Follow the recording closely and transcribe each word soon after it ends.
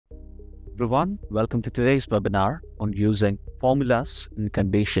Everyone, welcome to today's webinar on using formulas and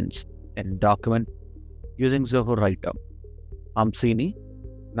conditions in document using Zoho Writer. I'm Sini,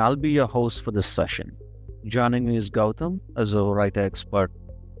 and I'll be your host for this session. Joining me is Gautam, a Zoho Writer expert.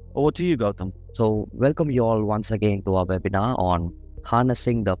 Over to you, Gautam. So, welcome you all once again to our webinar on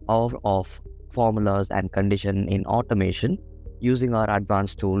harnessing the power of formulas and condition in automation using our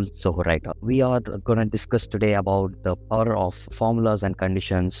advanced tool Zoho Writer. We are going to discuss today about the power of formulas and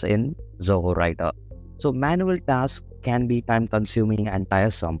conditions in Zoho Writer. So, manual tasks can be time consuming and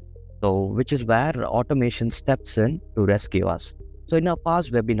tiresome, which is where automation steps in to rescue us. So, in our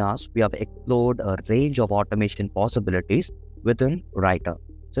past webinars, we have explored a range of automation possibilities within Writer.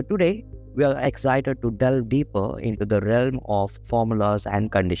 So, today we are excited to delve deeper into the realm of formulas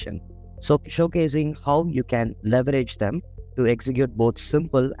and condition, so showcasing how you can leverage them to execute both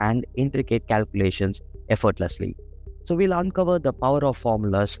simple and intricate calculations effortlessly. So we'll uncover the power of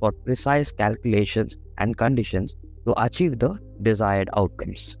formulas for precise calculations and conditions to achieve the desired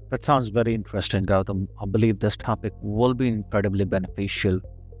outcomes. That sounds very interesting, Gautam. I believe this topic will be incredibly beneficial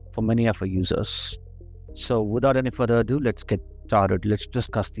for many of our users. So without any further ado, let's get started. Let's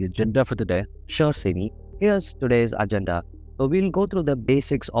discuss the agenda for today. Sure, Sini. Here's today's agenda. So we'll go through the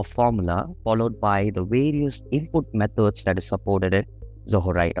basics of formula, followed by the various input methods that is supported in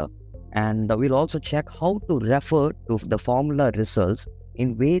Zoho Writer. And we'll also check how to refer to the formula results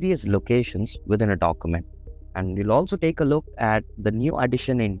in various locations within a document. And we'll also take a look at the new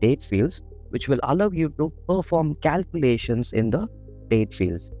addition in date fields, which will allow you to perform calculations in the date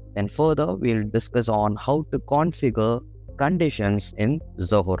fields. Then further, we'll discuss on how to configure conditions in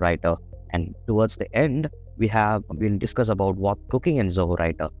Zoho Writer. And towards the end, we'll discuss about what cooking in Zoho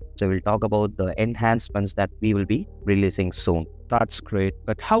Writer. So we'll talk about the enhancements that we will be releasing soon. That's great.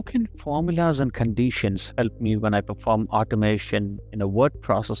 But how can formulas and conditions help me when I perform automation in a word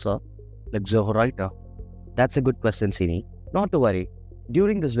processor like Zoho Writer? That's a good question, Sini. Not to worry.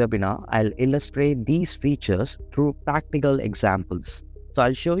 During this webinar, I'll illustrate these features through practical examples. So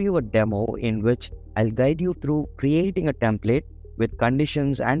I'll show you a demo in which I'll guide you through creating a template with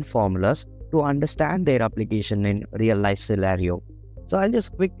conditions and formulas to understand their application in real-life scenario. So I'll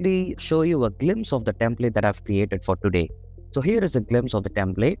just quickly show you a glimpse of the template that I've created for today. So here is a glimpse of the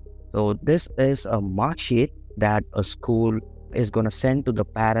template. So this is a mark sheet that a school is going to send to the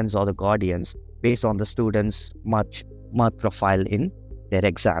parents or the guardians based on the students' mark profile in their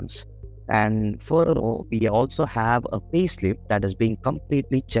exams. And furthermore, we also have a payslip that is being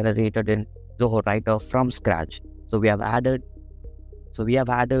completely generated in Zoho Writer from scratch. So we have added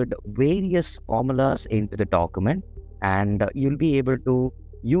various formulas into the document, and you'll be able to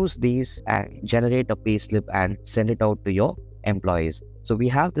use these and generate a payslip and send it out to your employees. So we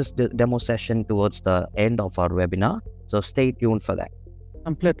have this demo session towards the end of our webinar, so stay tuned for that.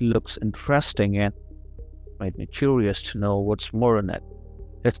 Template looks interesting and made me curious to know what's more in it.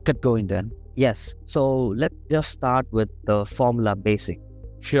 Let's get going then. Yes, so let's just start with the formula basic.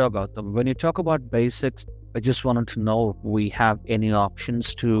 Sure, Gautam. When you talk about basics, I just wanted to know if we have any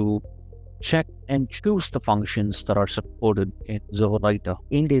options to check and choose the functions that are supported in Zoho Writer.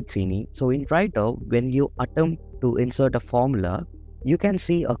 Indeed, Sini. So in Writer, when you attempt to insert a formula, you can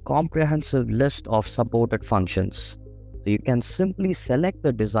see a comprehensive list of supported functions. So you can simply select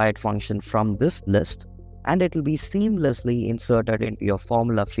the desired function from this list, and it will be seamlessly inserted into your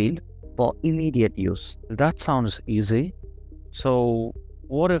formula field for immediate use. That sounds easy. So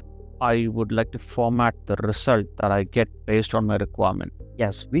what if I would like to format the result that I get based on my requirement?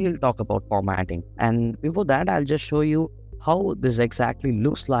 Yes, we'll talk about formatting. And before that, I'll just show you how this exactly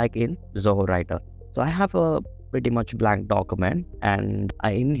looks like in Zoho Writer. So I have a pretty much blank document, and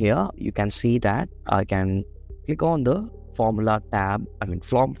in here, you can see that I can click on the formula tab,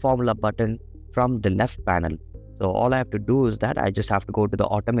 formula button from the left panel. So all I have to do is that I just have to go to the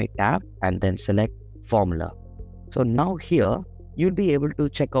automate tab and then select formula. So now here, you'll be able to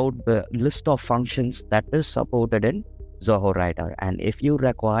check out the list of functions that is supported in Zoho Writer. And if you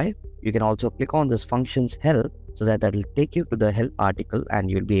require, you can also click on this functions help, so that will take you to the help article,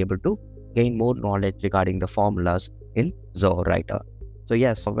 and you'll be able to gain more knowledge regarding the formulas in Zoho Writer. So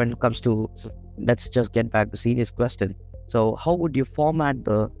yes, when it comes to, let's just get back to Sini's question. So how would you format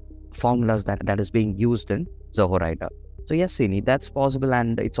the formulas that is being used in Zoho Writer? So yes, Sini, that's possible,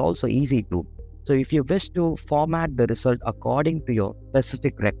 and it's also easy to. So if you wish to format the result according to your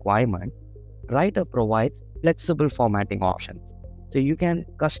specific requirement, Writer provides flexible formatting options. So you can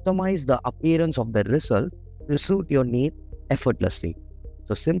customize the appearance of the result to suit your needs effortlessly.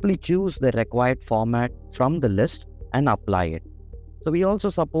 So simply choose the required format from the list and apply it. So we also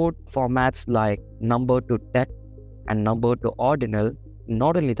support formats like number to text and number to ordinal,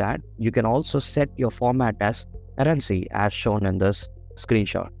 not only that, you can also set your format as currency as shown in this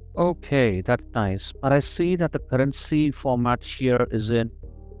screenshot. Okay, that's nice. But I see that the currency format here is in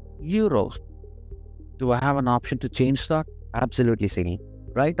euros. Do I have an option to change that? Absolutely, Sini.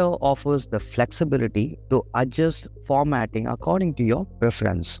 Writer offers the flexibility to adjust formatting according to your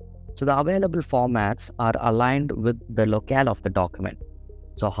preference. So the available formats are aligned with the locale of the document.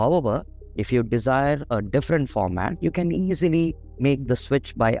 So however, if you desire a different format, you can easily make the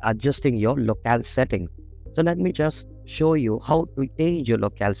switch by adjusting your locale settings. So let me just show you how to change your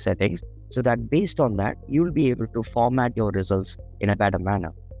locale settings so that based on that, you'll be able to format your results in a better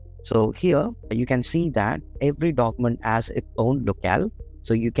manner. So here you can see that every document has its own locale.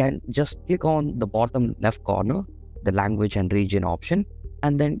 So you can just click on the bottom left corner, the language and region option,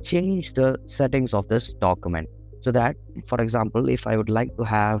 and then change the settings of this document. So that, for example, if I would like to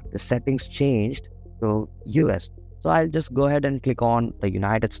have the settings changed to US, so I'll just go ahead and click on the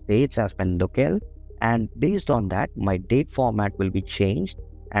United States as my locale. And based on that, my date format will be changed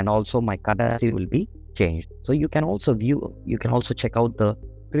and also my currency will be changed. So you can also check out the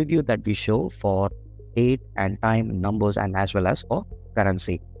preview that we show for date and time numbers and as well as for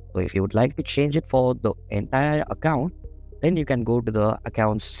currency. So if you would like to change it for the entire account, then you can go to the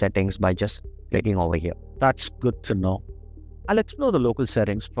account settings by just clicking over here. That's good to know. I'll explore the local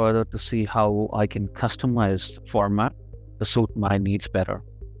settings further to see how I can customize the format to suit my needs better.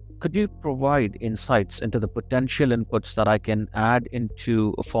 Could you provide insights into the potential inputs that I can add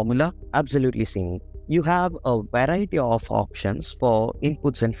into a formula? Absolutely, Singh. You have a variety of options for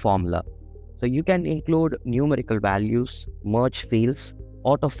inputs and formula. So you can include numerical values, merge fields,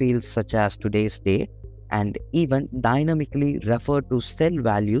 auto fields such as today's date, and even dynamically refer to cell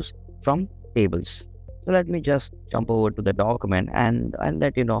values from tables. So let me just jump over to the document and I'll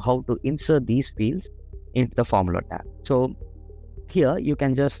let you know how to insert these fields into the formula tab. So here you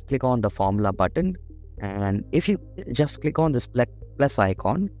can just click on the formula button, and if you just click on this plus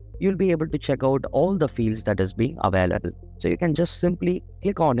icon, you'll be able to check out all the fields that is being available. So you can just simply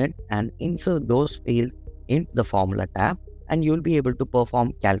click on it and insert those fields into the formula tab and you'll be able to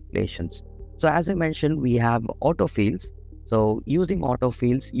perform calculations. So as I mentioned, we have auto fields. So using auto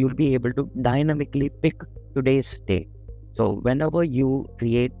fields, you'll be able to dynamically pick today's date. So whenever you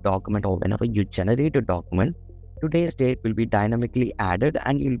create document or whenever you generate a document, today's date will be dynamically added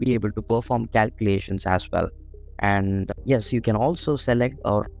and you'll be able to perform calculations as well. And yes, you can also select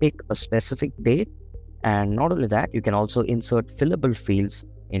or pick a specific date. And not only that, you can also insert fillable fields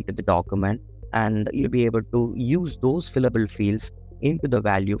into the document and you'll be able to use those fillable fields into the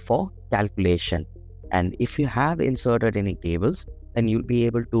value for calculation. And if you have inserted any tables, then you'll be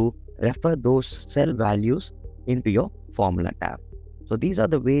able to refer those cell values into your formula tab. So these are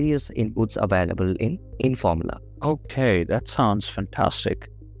the various inputs available in formula. Okay, that sounds fantastic.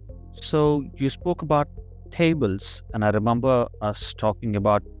 So you spoke about tables, and I remember us talking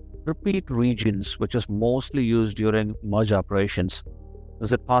about repeat regions, which is mostly used during merge operations.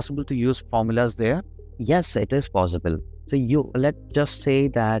 Is it possible to use formulas there? Yes, it is possible. So let's just say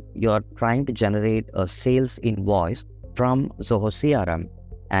that you're trying to generate a sales invoice from Zoho CRM,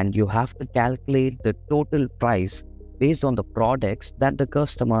 and you have to calculate the total price based on the products that the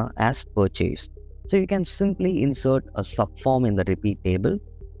customer has purchased. So you can simply insert a subform in the repeat table.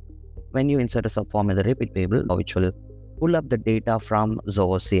 When you insert a subform in the repeat table, which will pull up the data from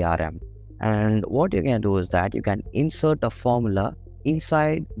Zoho CRM. And what you can do is that you can insert a formula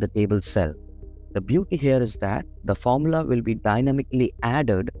inside the table cell. The beauty here is that the formula will be dynamically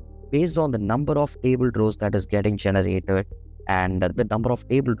added based on the number of table rows that is getting generated, and the number of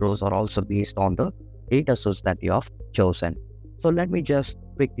table rows are also based on the data source that you have chosen. So let me just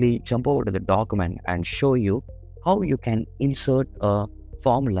quickly jump over to the document and show you how you can insert a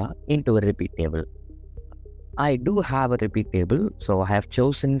formula into a repeat table. I do have a repeat table, so I have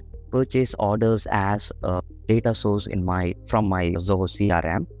chosen purchase orders as a data source from my Zoho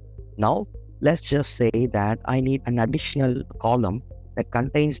CRM. Now, let's just say that I need an additional column that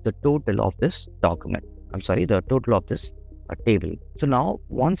contains the total of this document. The total of this table. So now,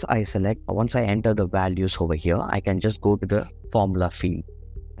 once I enter the values over here, I can just go to the formula field.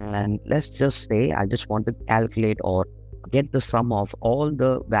 And let's just say I just want to calculate or get the sum of all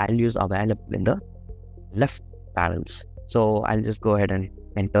the values available in the left panels. So I'll just go ahead and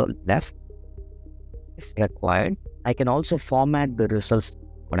enter left. If required, I can also format the results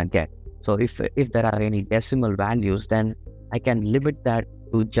I'm gonna get. So if there are any decimal values, then I can limit that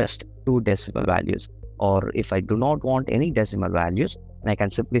to just 2 decimal values. Or if I do not want any decimal values, then I can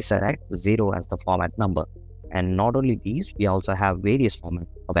simply select 0 as the format number. And not only these, we also have various formats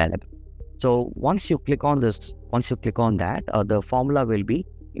available. So once you click on that, the formula will be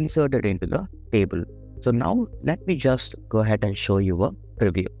inserted into the table. So now let me just go ahead and show you a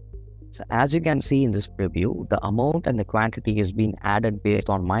preview. So as you can see in this preview, the amount and the quantity is being added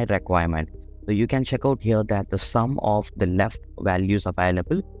based on my requirement. So you can check out here that the sum of the left values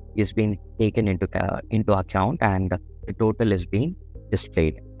available is being taken into account, and the total is being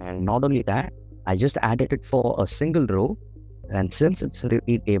displayed. And not only that, I just added it for a single row, and since it's a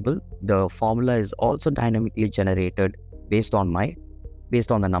repeat table, the formula is also dynamically generated based on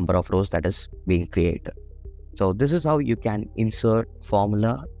the number of rows that is being created. So this is how you can insert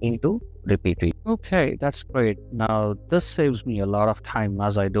formula into repeat tree. Okay, that's great. Now, this saves me a lot of time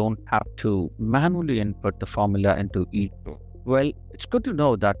as I don't have to manually input the formula into each row. Well, it's good to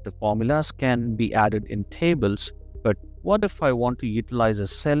know that the formulas can be added in tables, but what if I want to utilize a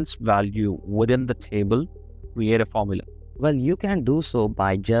cell's value within the table to create a formula? Well, you can do so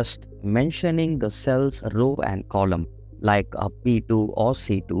by just mentioning the cell's row and column, like a P2 or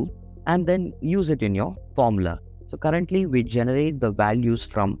C2, and then use it in your formula. So currently we generate the values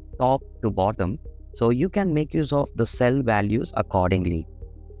from top to bottom, so you can make use of the cell values accordingly.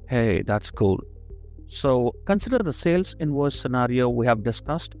 Hey, that's cool. So consider the sales invoice scenario we have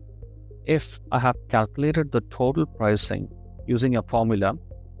discussed. If I have calculated the total pricing using a formula,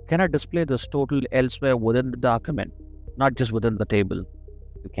 can I display this total elsewhere within the document, not just within the table?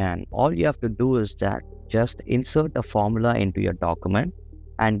 You can. All you have to do is that just insert a formula into your document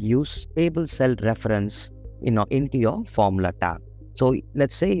and use table cell reference into your formula tab. So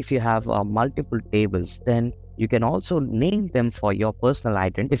let's say if you have multiple tables, then you can also name them for your personal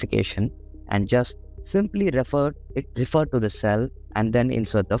identification and just simply refer to the cell and then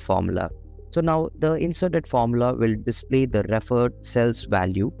insert the formula. So now the inserted formula will display the referred cell's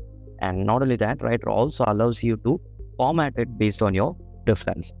value, and not only that, Writer also allows you to format it based on your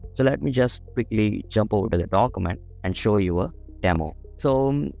preference. So let me just quickly jump over to the document and show you a demo.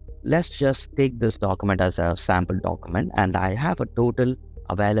 So let's just take this document as a sample document, and I have a total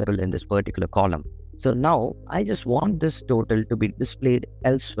available in this particular column. So now I just want this total to be displayed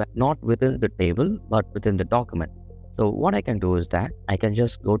elsewhere, not within the table, but within the document. So what I can do is that I can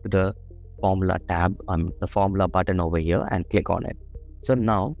just go to the formula tab, the formula button over here, and click on it. So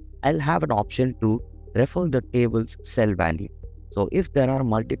now I'll have an option to refer the table's cell value. So if there are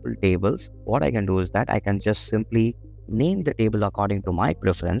multiple tables, what I can do is that I can just simply name the table according to my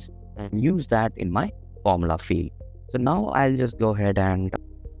preference and use that in my formula field. So now I'll just go ahead and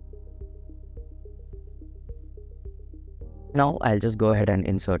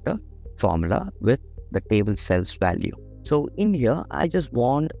insert a formula with the table cells value. So in here, I just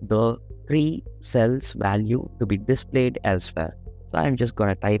want the 3 cells value to be displayed elsewhere. So I'm just going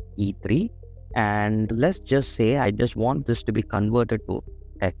to type E3, and let's just say I just want this to be converted to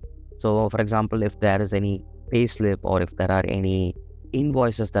text. So for example, if there is any payslip or if there are any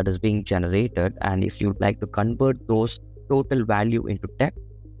invoices that is being generated, and if you'd like to convert those total value into text,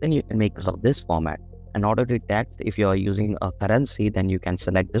 then you can make use of this format. In order to text, if you are using a currency, then you can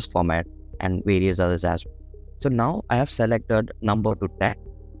select this format and various others as well. So now I have selected number to text,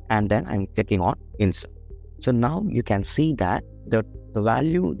 and then I'm clicking on insert. So now you can see that the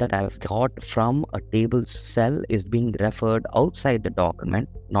value that I've got from a table's cell is being referred outside the document,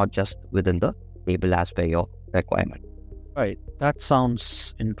 not just within the table as per your requirement. Right, that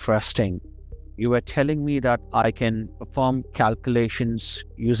sounds interesting. You were telling me that I can perform calculations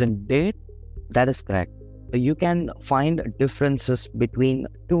using date? That is correct. So you can find differences between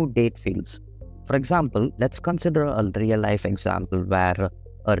 2 date fields. For example, let's consider a real life example where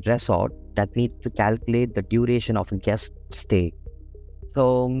a resort that needs to calculate the duration of a guest stay.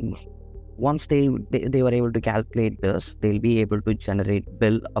 So once they were able to calculate this, they'll be able to generate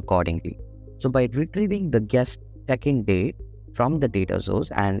bill accordingly. So by retrieving the guest check-in date from the data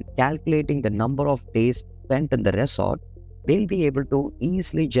source and calculating the number of days spent in the resort, they'll be able to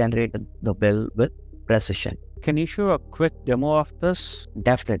easily generate the bill with precision. Can you show a quick demo of this?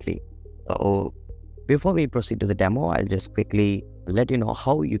 Definitely. So before we proceed to the demo, I'll just quickly let you know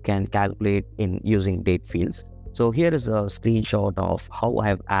how you can calculate in using date fields. So here is a screenshot of how I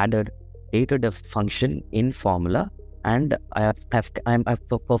have added data function in formula, and I'm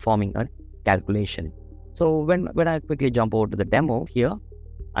performing a calculation. So when I quickly jump over to the demo here,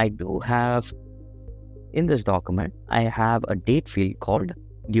 I do have in this document, I have a date field called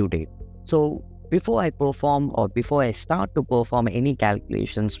due date. So before I start to perform any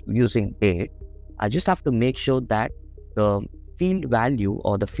calculations using date, I just have to make sure that the field value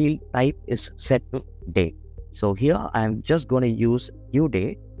or the field type is set to date. So here I'm just going to use due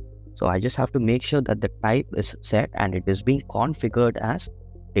date. So I just have to make sure that the type is set and it is being configured as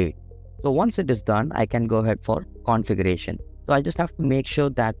date. So once it is done, I can go ahead for configuration. So I just have to make sure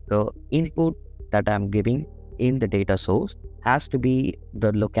that the input that I'm giving in the data source has to be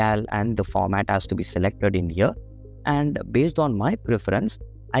the locale and the format has to be selected in here. And based on my preference,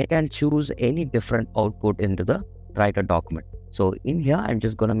 I can choose any different output into the writer document. So in here, I'm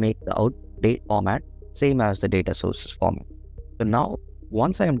just going to make the date format same as the data sources format. So now,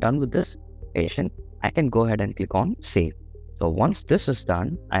 once I am done with this station, I can go ahead and click on save. So once this is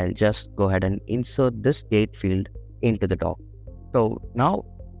done, I'll just go ahead and insert this date field into the doc. So now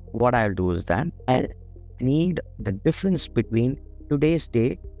what I'll do is that I need the difference between today's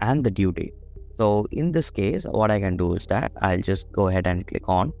date and the due date. So in this case, what I can do is that I'll just go ahead and click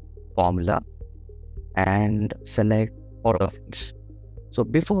on formula and select autofills. So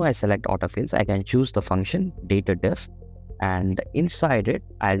before I select autofills, I can choose the function data diff, and inside it,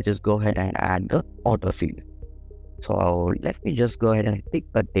 I'll just go ahead and add the autofill. So let me just go ahead and pick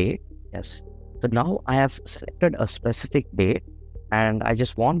a date. Yes. So now I have selected a specific date, and I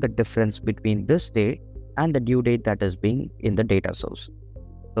just want the difference between this date and the due date that is being in the data source.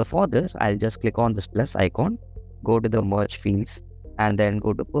 So for this, I'll just click on this plus icon, go to the merge fields, and then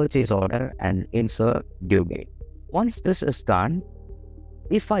go to purchase order and insert due date. Once this is done,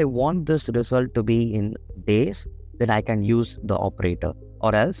 if I want this result to be in days, then I can use the operator,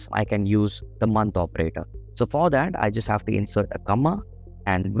 or else I can use the month operator. So for that, I just have to insert a comma,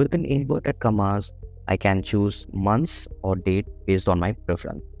 and within inverted commas, I can choose months or date based on my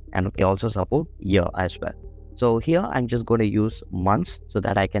preference. And we also support year as well. So here I'm just going to use months so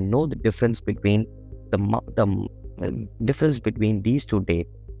that I can know the difference between the difference between these two dates,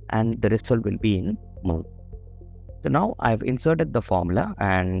 and the result will be in month. So now I've inserted the formula,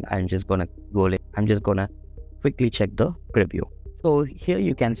 and I'm just gonna quickly check the preview. So here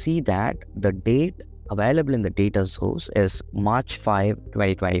you can see that the date available in the data source is March 5,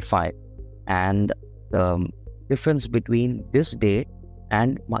 2025, and the difference between this date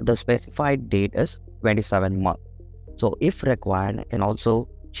and the specified date is 27 month. So if required, I can also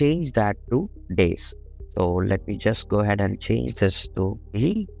change that to days. So let me just go ahead and change this to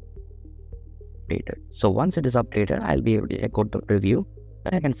the updated. So once it is updated, I'll be able to echo the preview,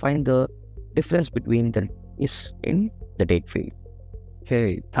 and I can find the difference between the is in the date field.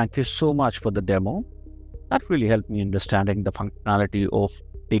 Okay, thank you so much for the demo. That really helped me understanding the functionality of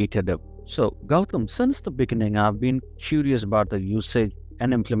data diff. So Gautam, since the beginning, I've been curious about the usage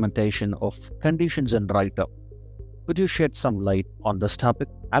and implementation of conditions in writer. Could you shed some light on this topic?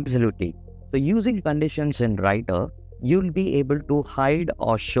 Absolutely. So using conditions in writer, you'll be able to hide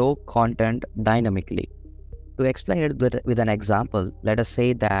or show content dynamically. To explain it with an example, let us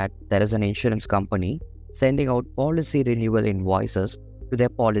say that there is an insurance company sending out policy renewal invoices to their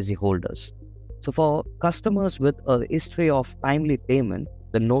policy holders. So for customers with a history of timely payment,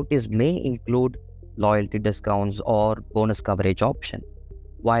 the notice may include loyalty discounts or bonus coverage option.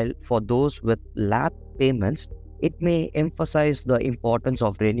 While for those with lapsed payments, it may emphasize the importance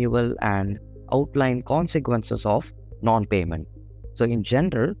of renewal and outline consequences of non-payment. So in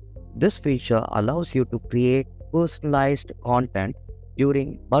general, this feature allows you to create personalized content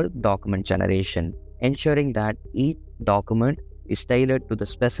during bulk document generation, ensuring that each document is tailored to the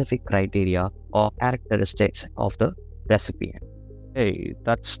specific criteria or characteristics of the recipient. Hey,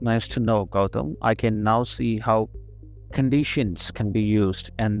 that's nice to know, Gautam. I can now see how conditions can be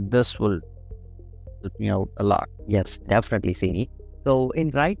used, and this will help me out a lot. Yes, definitely, Sini. So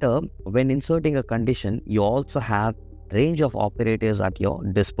in Writer, when inserting a condition, you also have range of operators at your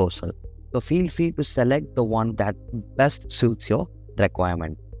disposal. So feel free to select the one that best suits your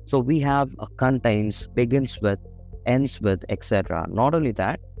requirement. So we have a contains, begins with, ends with, etc. Not only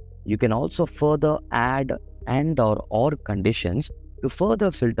that, you can also further add and or conditions to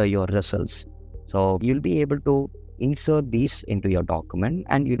further filter your results. So you'll be able to insert these into your document,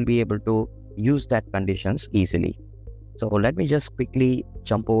 and you'll be able to use that conditions easily. So let me just quickly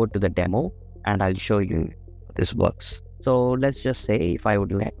jump over to the demo, and I'll show you how this works. So let's just say if I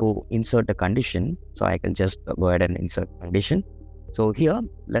would like to insert a condition, so I can just go ahead and insert condition. So here,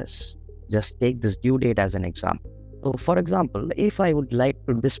 let's just take this due date as an example. So for example, if I would like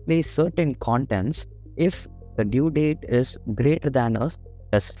to display certain contents, if the due date is greater than a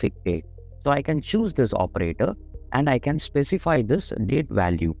specific date, so I can choose this operator and I can specify this date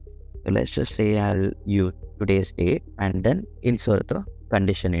value. So let's just say I'll use today's date and then insert the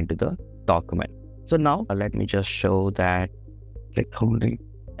condition into the document. So now let me just show that click holding.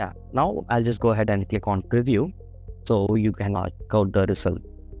 Yeah, now I'll just go ahead and click on preview, so you can check out the result.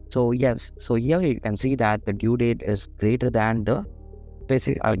 So yes, so here you can see that the due date is greater than the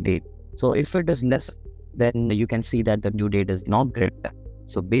specified date. So if it is less, then you can see that the due date is not greater.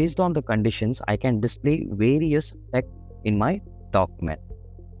 So based on the conditions, I can display various text in my document.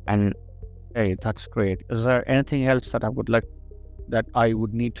 And Hey, that's great. Is there anything else that I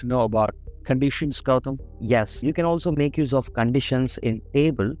would need to know about conditions, Gautam? yes, you can also make use of conditions in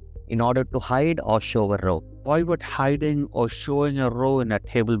table in order to hide or show a row. Why would hiding or showing a row in a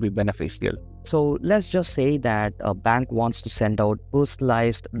table be beneficial? So let's just say that a bank wants to send out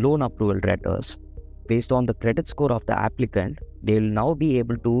personalized loan approval letters. Based on the credit score of the applicant, they will now be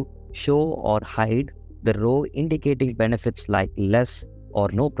able to show or hide the row indicating benefits like less or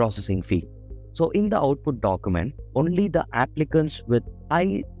no processing fee. So in the output document, only the applicants with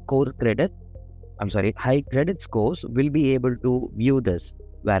high high credit scores will be able to view this.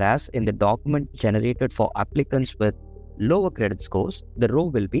 Whereas in the document generated for applicants with lower credit scores, the row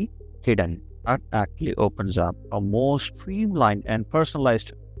will be hidden. That actually opens up a more streamlined and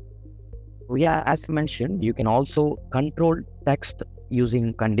personalized. So yeah, as I mentioned, you can also control text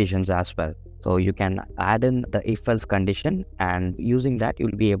using conditions as well. So you can add in the if-else condition, and using that,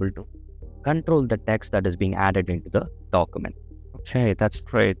 you'll be able to control the text that is being added into the document. Okay, that's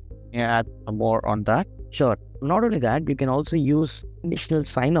great. Can you add more on that? Sure. Not only that, you can also use conditional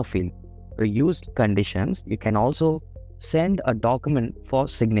sign-off field. To use conditions, you can also send a document for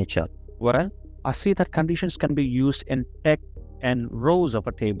signature. Well, I see that conditions can be used in text and rows of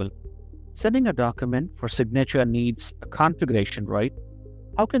a table. Sending a document for signature needs a configuration, right?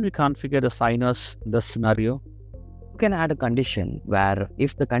 How can we configure the signers in this scenario? You can add a condition where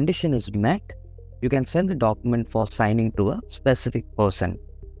if the condition is met, you can send the document for signing to a specific person.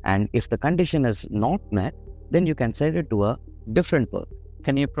 And if the condition is not met, then you can send it to a different person.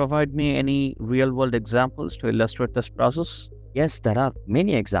 Can you provide me any real-world examples to illustrate this process? Yes, there are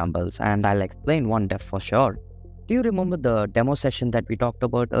many examples, and I'll explain one for sure. Do you remember the demo session that we talked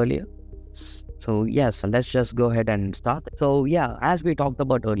about earlier? So yes, let's just go ahead and start. So yeah, as we talked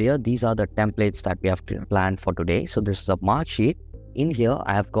about earlier, these are the templates that we have planned for today. So this is a mark sheet. In here,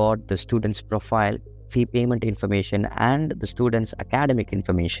 I have got the student's profile, fee payment information, and the student's academic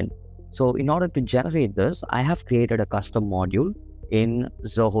information. So in order to generate this, I have created a custom module in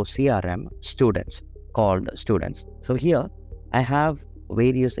Zoho CRM students called students. So here I have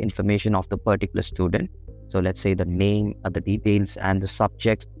various information of the particular student. So let's say the name, the details, and the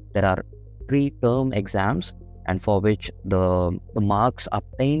subject. There are 3 term exams, and for which the marks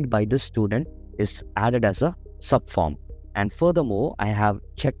obtained by this student is added as a subform. And furthermore, I have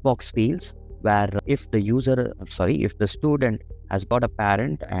checkbox fields where if the student has got a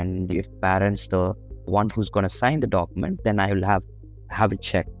parent, and if parent's the one who's going to sign the document, then I will have it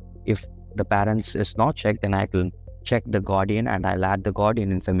checked. If the parents is not checked, then I will check the guardian, and I'll add the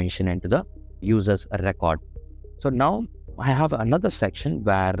guardian information into the user's record. So now I have another section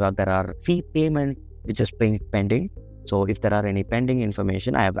where there are fee payment which is pending. So if there are any pending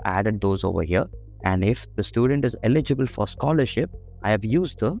information, I have added those over here. And if the student is eligible for scholarship, I have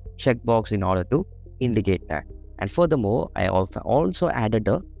used the checkbox in order to indicate that. And furthermore, I also added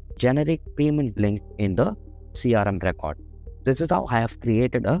a generic payment link in the CRM record. This is how I have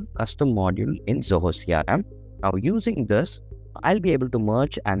created a custom module in Zoho CRM. Now using this, I'll be able to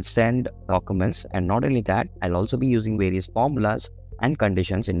merge and send documents, and not only that, I'll also be using various formulas and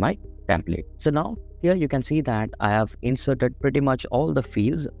conditions in my template. So now here you can see that I have inserted pretty much all the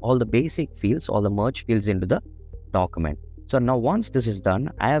fields, all the basic fields, all the merge fields into the document. So now once this is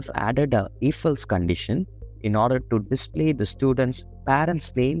done, I have added a if-else condition in order to display the student's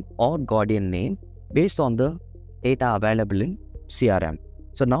parent's name or guardian name based on the data available in CRM.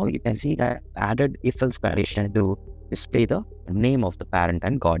 So now you can see that I added if-else condition to display the name of the parent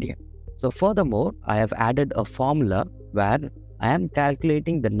and guardian. So furthermore, I have added a formula where I am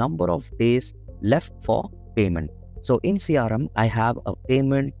calculating the number of days left for payment. So in CRM, I have a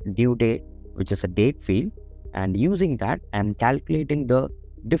payment due date, which is a date field, and using that, I'm calculating the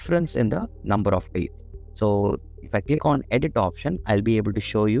difference in the number of days. So if I click on edit option, I'll be able to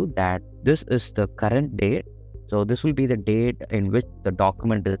show you that this is the current date. So this will be the date in which the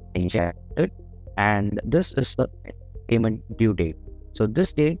document is injected, and this is the payment due date. So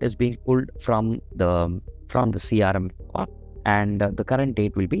this date is being pulled from the CRM record, and the current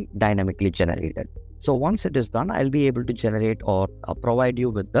date will be dynamically generated. So once it is done, I'll be able to generate or provide you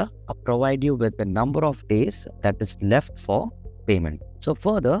with the number of days that is left for payment. So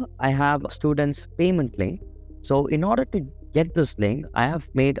further, I have student's payment link. So in order to get this link, I have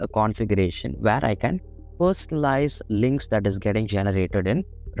made a configuration where I can personalize links that is getting generated in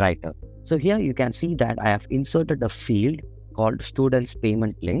Writer. So here you can see that I have inserted a field called student's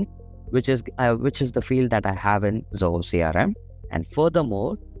payment link, which is the field that I have in Zoho CRM. And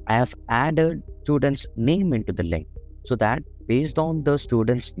furthermore, I have added student's name into the link, so that based on the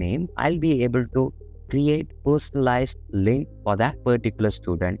student's name, I'll be able to create personalized link for that particular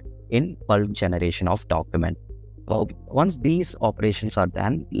student in bulk generation of document. So once these operations are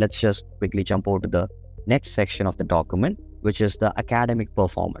done, let's just quickly jump over to the next section of the document, which is the academic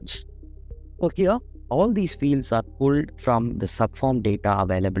performance. So here, all these fields are pulled from the subform data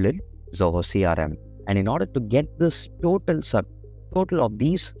available in Zoho CRM. And in order to get this total of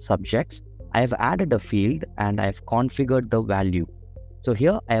these subjects, I have added a field and I have configured the value. So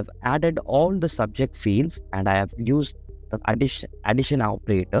here I have added all the subject fields and I have used the addition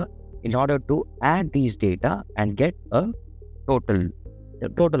operator in order to add these data and get the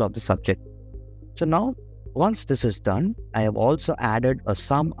total of the subject. So now, once this is done, I have also added a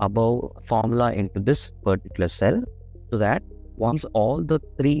sum above formula into this particular cell, so that once all the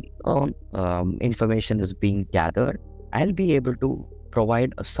three information is being gathered, I'll be able to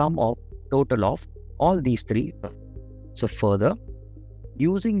provide a sum of total of all these three. So further,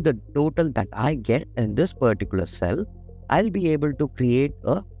 using the total that I get in this particular cell, I'll be able to create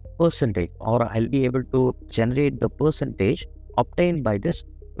a percentage, or I'll be able to generate the percentage obtained by this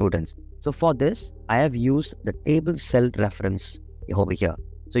students. So for this, I have used the table cell reference over here.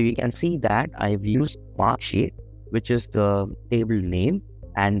 So you can see that I have used mark sheet, which is the table name,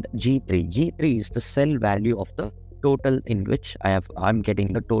 and G3. G3 is the cell value of the total in which I'm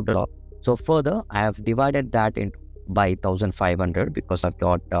getting the total of. So further, I have divided that into by 1500 because I've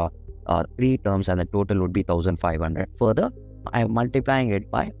got 3 terms and the total would be 1500. Further, I am multiplying it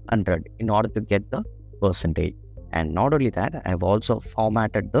by 100 in order to get the percentage. And not only that, I have also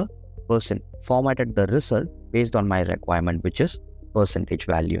formatted the result based on my requirement, which is percentage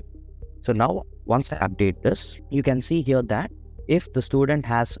value. So now, once I update this, you can see here that if the student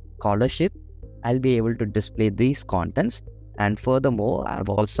has scholarship, I'll be able to display these contents. And furthermore, I've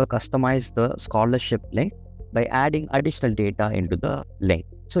also customized the scholarship link by adding additional data into the link.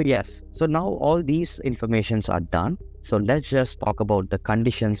 So yes, so now all these informations are done. So let's just talk about the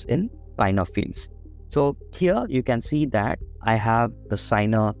conditions in signer fields. So here you can see that I have the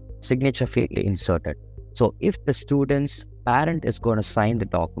signer signature field inserted. So if the student's parent is going to sign the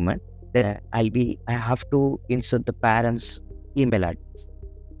document, then I have to insert the parent's email address.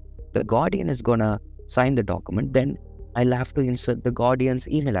 The guardian is going to sign the document, then I'll have to insert the guardian's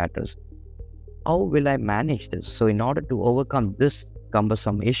email address. How will I manage this? So in order to overcome this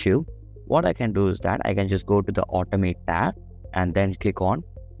cumbersome issue, what I can do is that I can just go to the automate tab and then click on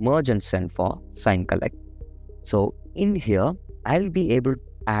merge and send for sign collect. So in here, I'll be able to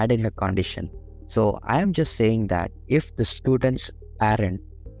add in a condition. So I am just saying that if the student's parent,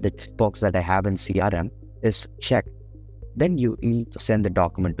 the checkbox that I have in CRM is checked, then you need to send the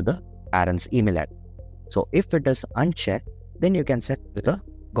document to the parent's email address. So if it is unchecked, then you can send to the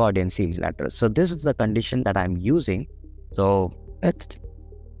guardian's email address. So this is the condition that I'm using. So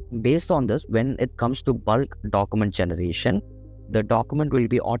based on this, when it comes to bulk document generation, the document will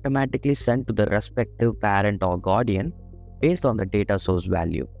be automatically sent to the respective parent or guardian based on the data source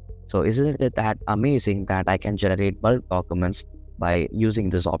value. So isn't it that amazing that I can generate bulk documents by using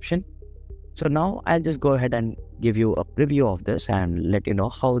this option? So now I'll just go ahead and give you a preview of this and let you know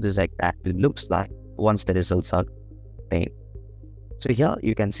how this exactly looks like once the results are made. So here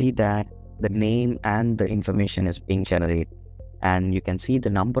you can see that the name and the information is being generated, and you can see the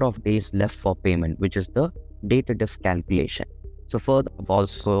number of days left for payment, which is the data diff calculation. So further, I've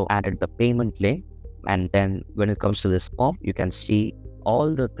also added the payment link, and then when it comes to this form, you can see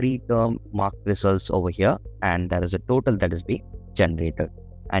all the 3-term marked results over here, and there is a total that is being generated.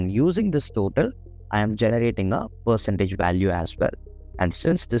 And using this total, I am generating a percentage value as well. And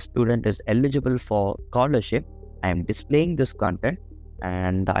since this student is eligible for scholarship, I am displaying this content,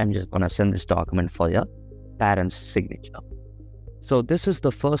 and I'm just going to send this document for your parent's signature. So this is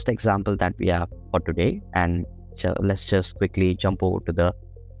the first example that we have for today, and let's just quickly jump over to the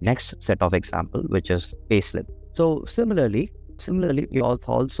next set of example, which is payslip. So similarly, we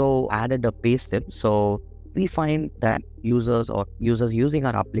also added a payslip. So we find that users using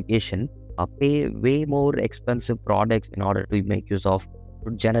our application pay way more expensive products in order to make use of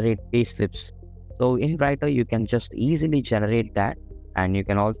to generate payslips. So in Writer, you can just easily generate that, and you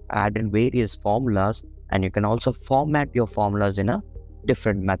can also add in various formulas, and you can also format your formulas in a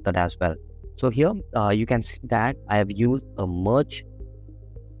different method as well. So here you can see that I have used a merge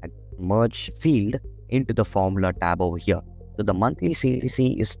field into the formula tab over here. So the monthly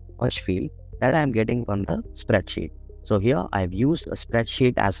CTC is merge field that I am getting from the spreadsheet. So here I've used a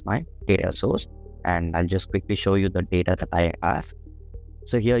spreadsheet as my data source, and I'll just quickly show you the data that I have.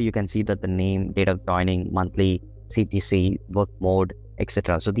 So here you can see that the name, date of joining, monthly CTC, work mode,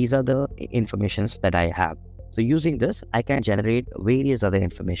 etc. So these are the informations that I have. So using this, I can generate various other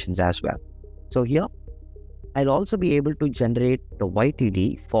informations as well. So here, I'll also be able to generate the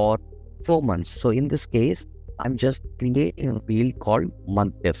YTD for 4 months. So in this case, I'm just creating a field called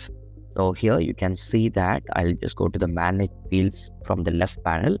month diff. So here you can see that I'll just go to the manage fields from the left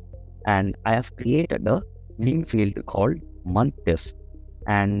panel, and I have created a new field called month diff,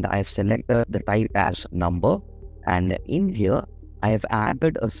 and I've selected the type as number, and in here I have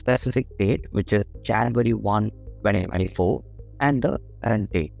added a specific date, which is January 1, 2024, and the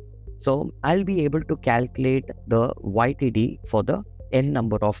current date. So I'll be able to calculate the YTD for the n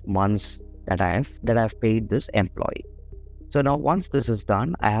number of months that I have paid this employee. So now once this is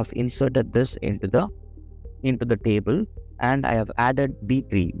done, I have inserted this into the table, and I have added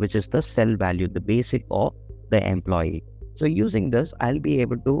B3, which is the cell value, the basic of the employee. So using this, I'll be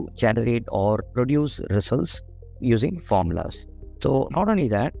able to generate or produce results using formulas. So not only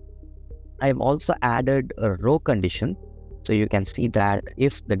that, I've also added a row condition. So you can see that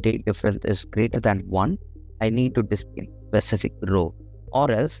if the date difference is greater than 1, I need to display specific row,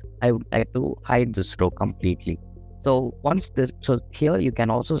 or else I would like to hide this row completely. So here you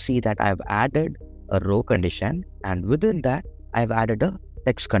can also see that I've added a row condition, and within that I've added a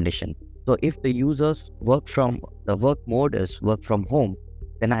text condition. So if the users work mode is work from home,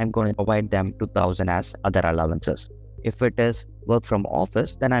 then I'm going to provide them 2000 as other allowances. If it is work from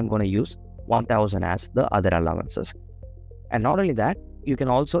office, then I'm going to use 1000 as the other allowances. And not only that, you can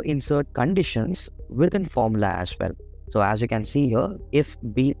also insert conditions within formula as well. So as you can see here, if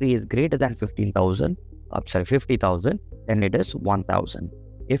B3 is greater than 50,000, then it is 1000.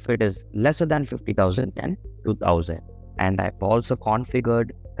 If it is lesser than 50,000, then 2000. And I've also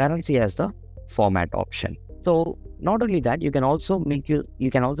configured currency as the format option. So not only that, you can also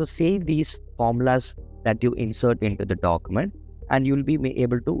save these formulas that you insert into the document, and you'll be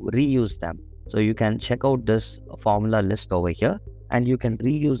able to reuse them. So you can check out this formula list over here, and you can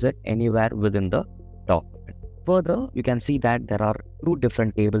reuse it anywhere within the document. Further, you can see that there are two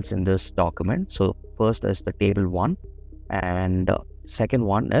different tables in this document. So first is the table 1, and second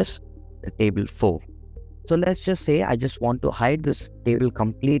one is the table 4. So let's just say I just want to hide this table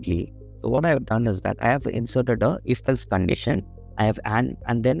completely. So what I have done is that I have inserted a if-else condition.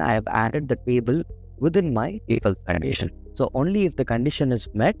 And then I have added the table within my if-else condition. So only if the condition is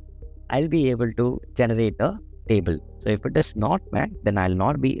met, I'll be able to generate a table. So if it is not met, then I'll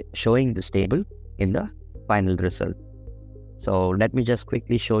not be showing this table in the final result. So let me just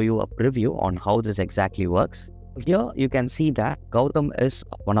quickly show you a preview on how this exactly works. Here you can see that Gautam is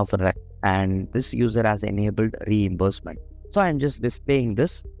one of the records, and this user has enabled reimbursement. So I'm just displaying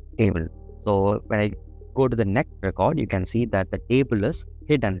this table. So when I go to the next record, you can see that the table is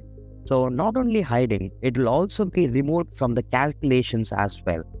hidden. So not only hiding, it will also be removed from the calculations as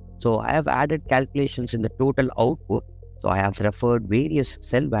well. So I have added calculations in the total output. So I have referred various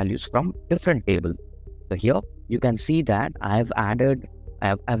cell values from different tables. So here you can see that I've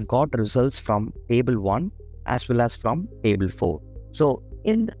got results from table 1 as well as from table 4. So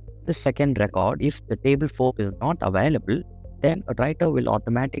in the second record, if the table 4 is not available, then a writer will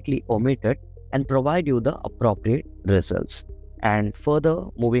automatically omit it and provide you the appropriate results. And further,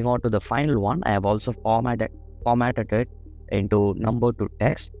 moving on to the final one, I have also formatted it into number to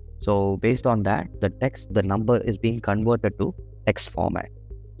text. So based on that, the number is being converted to text format.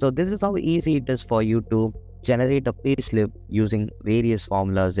 So this is how easy it is for you to generate a payslip using various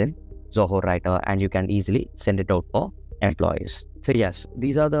formulas in Zoho Writer, and you can easily send it out for employees. So yes,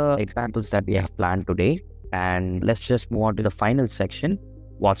 these are the examples that we have planned today, and let's just move on to the final section,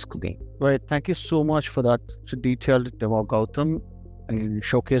 what's cooking. Right, thank you so much for that detailed demo, Gautam, and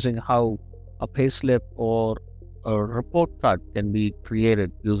showcasing how a payslip or a report card can be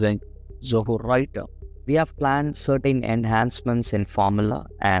created using Zoho Writer. We have planned certain enhancements in formula,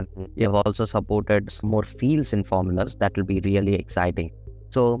 and we have also supported some more fields in formulas that will be really exciting.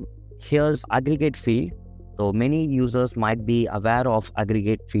 So here's aggregate field. So many users might be aware of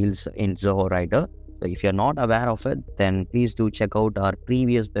aggregate fields in Zoho Writer. So if you're not aware of it, then please do check out our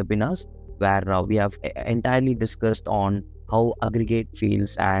previous webinars where we have entirely discussed on how aggregate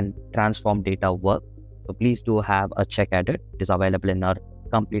fields and transform data work. So please do have a check at it. It is available in our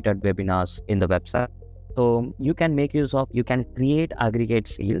completed webinars in the website. So you can create aggregate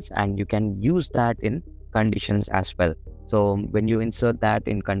fields, and you can use that in conditions as well. So when you insert that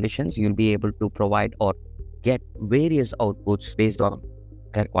in conditions, you'll be able to provide or get various outputs based on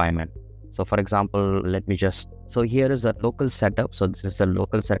requirement. So for example, so here is a local setup. So this is a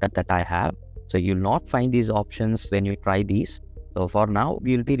local setup that I have. So you'll not find these options when you try these. So for now,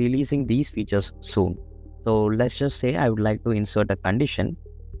 we'll be releasing these features soon. So let's just say I would like to insert a condition.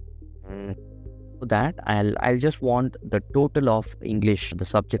 that I'll just want the total of English, the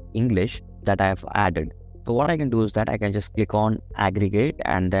subject English that I have added. So what I can do is that I can just click on aggregate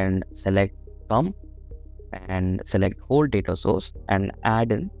and then select sum and select whole data source and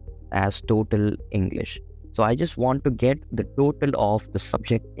add in as total English. So I just want to get the total of the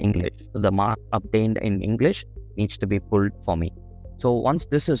subject English. So the mark obtained in English needs to be pulled for me. So once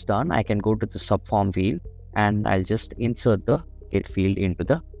this is done, I can go to the subform field and I'll just insert the get field into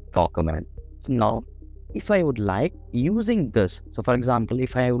the document. Now, if I would like using this, so for example,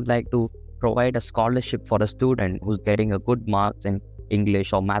 if I would like to provide a scholarship for a student who's getting a good marks in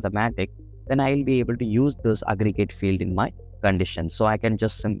English or mathematics, then I'll be able to use this aggregate field in my conditions. So I can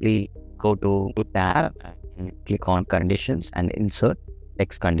just simply go to tab and click on conditions and insert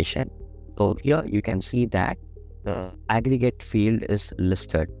text condition. So here you can see that the aggregate field is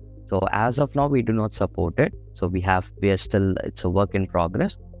listed. So as of now, we do not support it. So we are still, it's a work in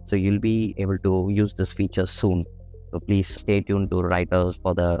progress. So you'll be able to use this feature soon. So please stay tuned to Writers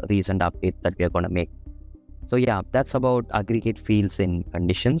for the recent update that we are going to make. So yeah, that's about aggregate fields in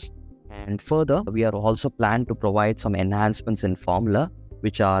conditions. And further, we are also planned to provide some enhancements in formula,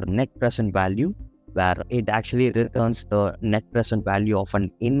 which are net present value, where it actually returns the net present value of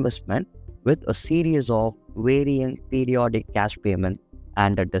an investment with a series of varying periodic cash payments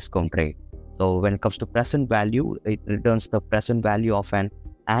and a discount rate. So when it comes to present value, it returns the present value of an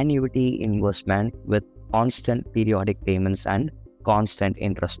annuity investment with constant periodic payments and constant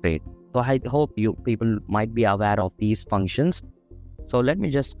interest rate. So I hope you people might be aware of these functions. So let me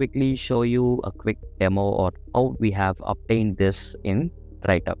just quickly show you a quick demo or how we have obtained this in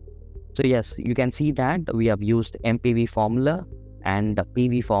Writer. So yes, you can see that we have used MPV formula and the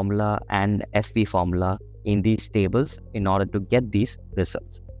PV formula and SV formula in these tables in order to get these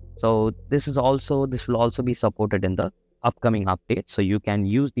results. So this will also be supported in the upcoming update. So you can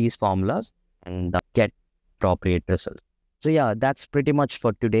use these formulas and get appropriate results. So yeah, that's pretty much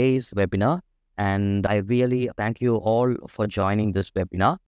for today's webinar. And I really thank you all for joining this webinar.